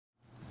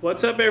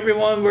What's up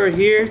everyone, we're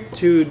here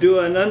to do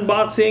an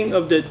unboxing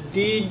of the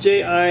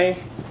DJI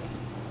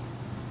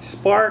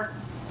Spark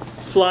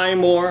Fly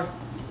More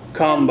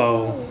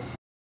combo.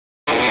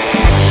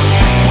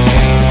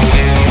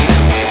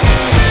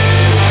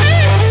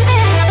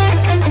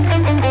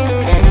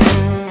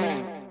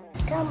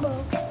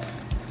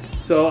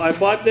 So I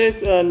bought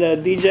this on the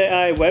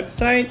DJI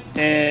website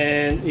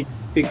and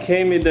it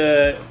came with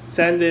the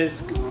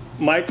SanDisk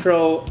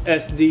Micro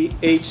SD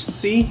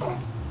HC.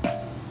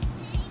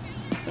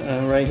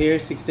 Right here,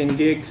 16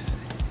 gigs.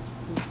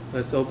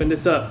 Let's open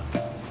this up.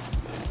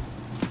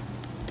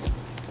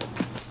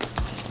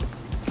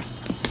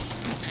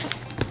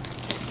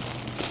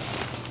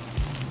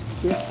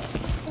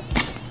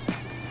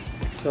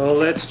 So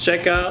let's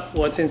check out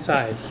what's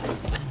inside.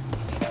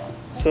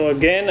 So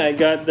again, I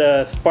got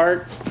the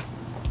Spark,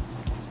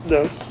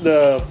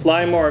 the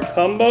Fly More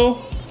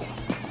combo.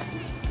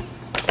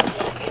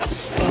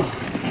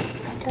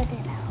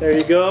 There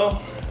you go.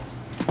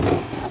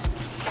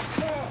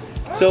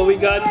 So we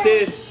got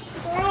this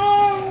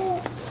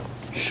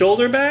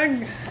shoulder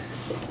bag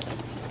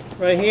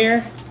right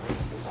here.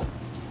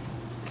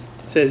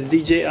 It says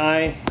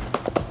DJI.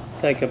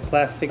 It's like a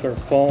plastic or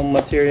foam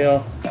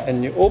material,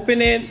 and you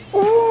open it.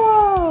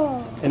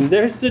 Whoa. And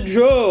there's the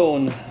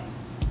drone.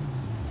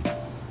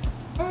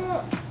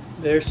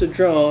 There's the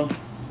drone.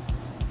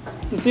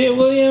 You see it,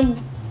 William?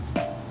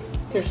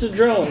 Here's the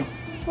drone.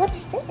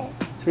 What's this?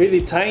 It's really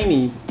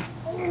tiny.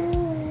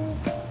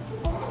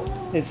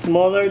 It's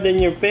smaller than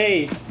your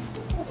face.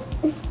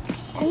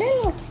 And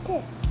then what's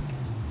this?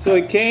 So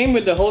it came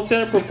with the whole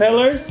set of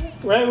propellers,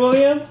 right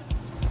William?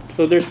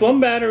 So there's one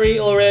battery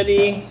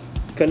already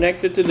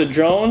connected to the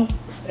drone,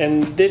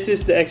 and this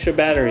is the extra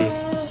battery.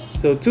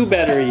 So two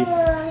batteries.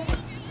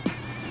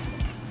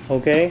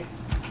 Okay.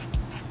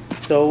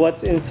 So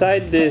what's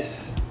inside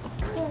this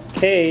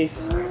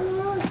case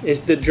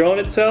is the drone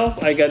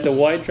itself. I got the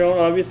white drone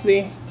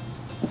obviously.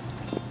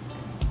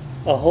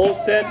 A whole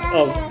set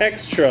of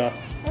extra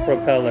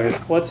propellers.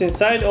 What's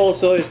inside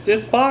also is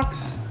this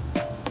box,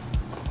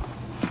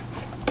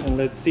 and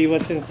let's see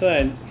what's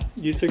inside.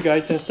 User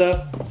guides and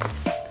stuff.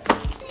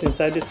 It's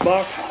inside this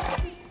box.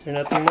 Is there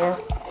nothing more?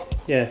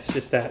 Yeah, it's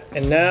just that.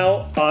 And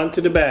now on to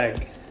the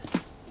bag.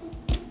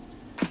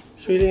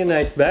 It's really a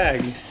nice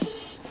bag.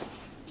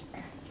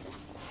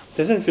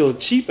 Doesn't feel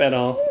cheap at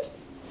all.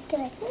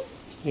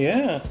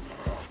 Yeah,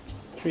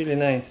 it's really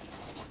nice.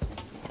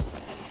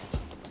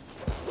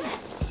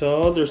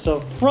 So there's a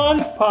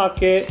front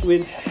pocket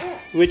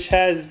which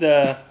has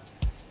the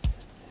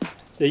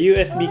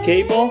USB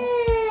cable.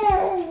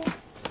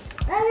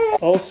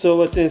 Also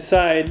what's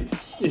inside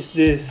is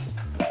this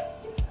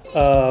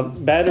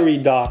battery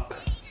dock.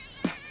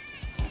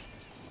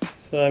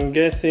 So I'm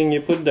guessing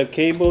you put the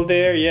cable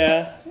there.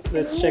 Yeah,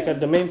 let's check out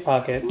the main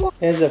pocket.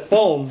 There's a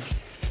foam,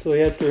 so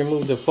you have to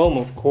remove the foam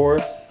of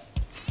course.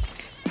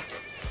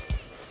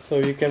 So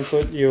you can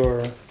put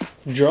your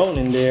drone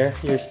in there,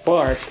 your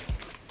Spark.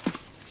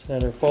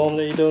 Another foam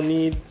that you don't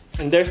need.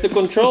 And there's the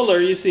controller,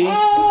 you see.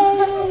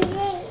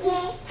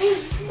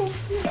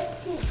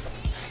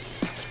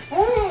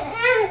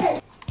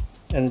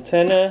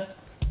 Antenna.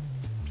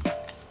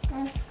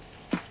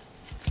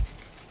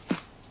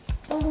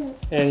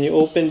 And you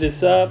open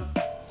this up,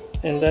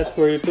 and that's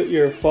where you put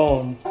your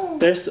phone.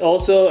 There's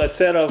also a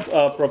set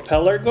of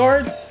propeller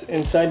guards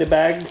inside the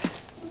bag.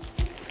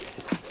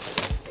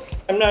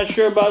 I'm not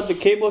sure about the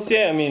cables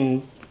yet. I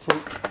mean,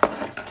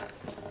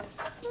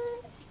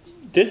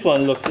 this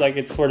one looks like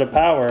it's for the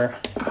power.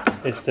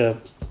 It's the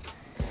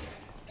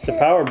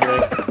power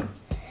brick.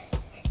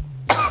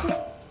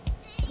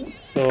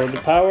 So the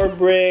power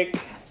brick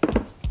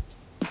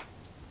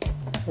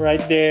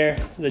right there,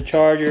 the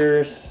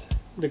chargers,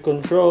 the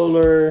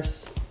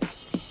controllers,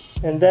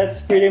 and that's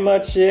pretty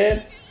much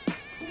it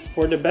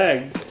for the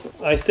bag.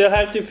 I still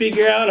have to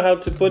figure out how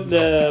to put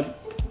the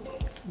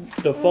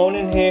phone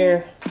in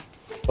here.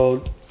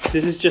 So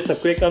this is just a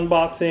quick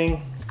unboxing.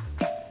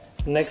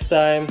 Next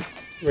time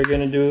we're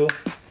gonna do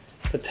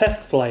the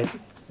test flight,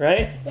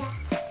 right? Yeah.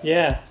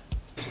 Yeah.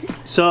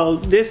 So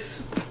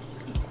this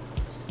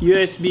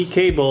USB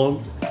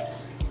cable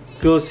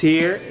goes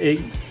here.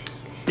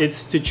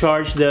 It's to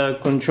charge the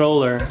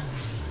controller.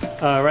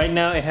 Right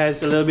now it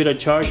has a little bit of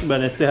charge,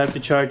 but I still have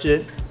to charge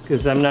it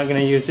because I'm not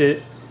gonna use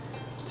it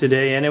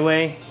today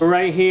anyway.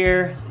 Right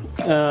here,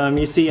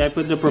 you see I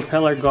put the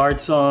propeller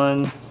guards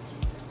on,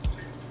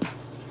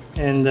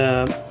 and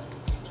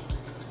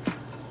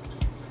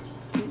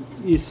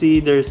you see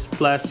there's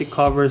plastic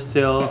cover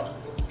still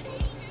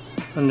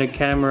on the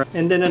camera.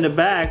 And then on the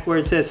back where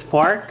it says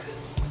Spark,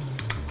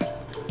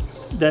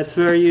 that's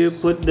where you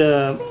put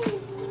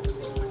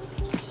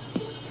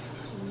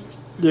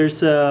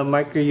there's a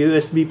micro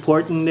USB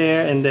port in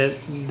there, and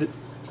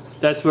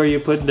that's where you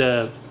put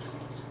the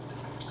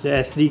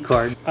SD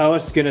card. I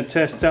was gonna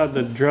test out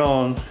the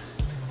drone,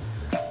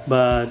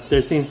 but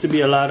there seems to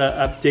be a lot of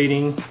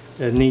updating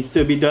that needs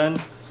to be done,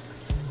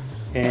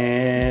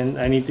 and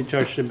I need to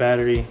charge the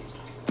battery.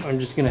 I'm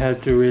just gonna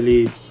have to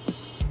really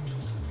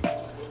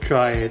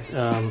try it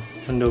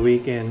on the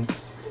weekend.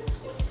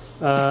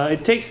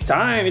 It takes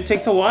time. It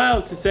takes a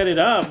while to set it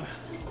up.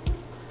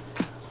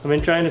 I've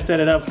been trying to set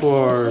it up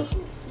for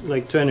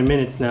like 20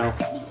 minutes now.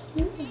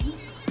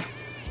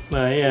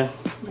 But yeah,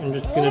 I'm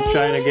just gonna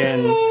try it again.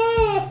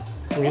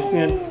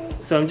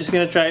 I'm just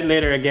gonna try it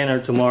later again or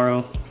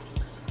tomorrow.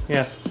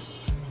 Yeah.